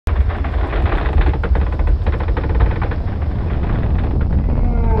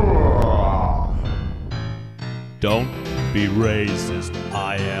Don't be racist.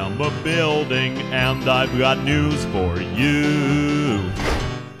 I am a building and I've got news for you.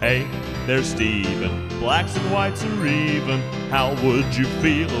 Hey, there's Steven. Blacks and whites are even. How would you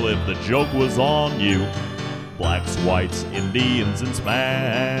feel if the joke was on you? Blacks, whites, Indians, and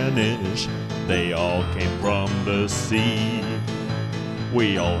Spanish, they all came from the sea.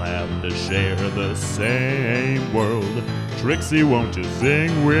 We all have to share the same world. Trixie, won't you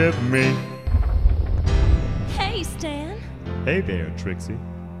sing with me? Hey, Stan. Hey there, Trixie.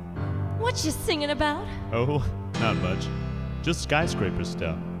 What you singing about? Oh, not much. Just skyscraper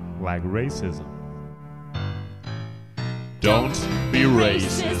stuff, like racism. Don't be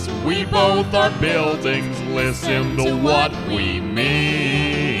racist. We both are buildings. Listen to what we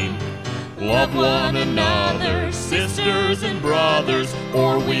mean. Love one another, sisters and brothers,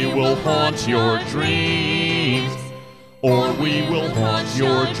 or we will haunt your dreams. Or we will haunt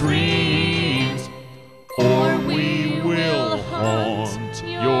your dreams.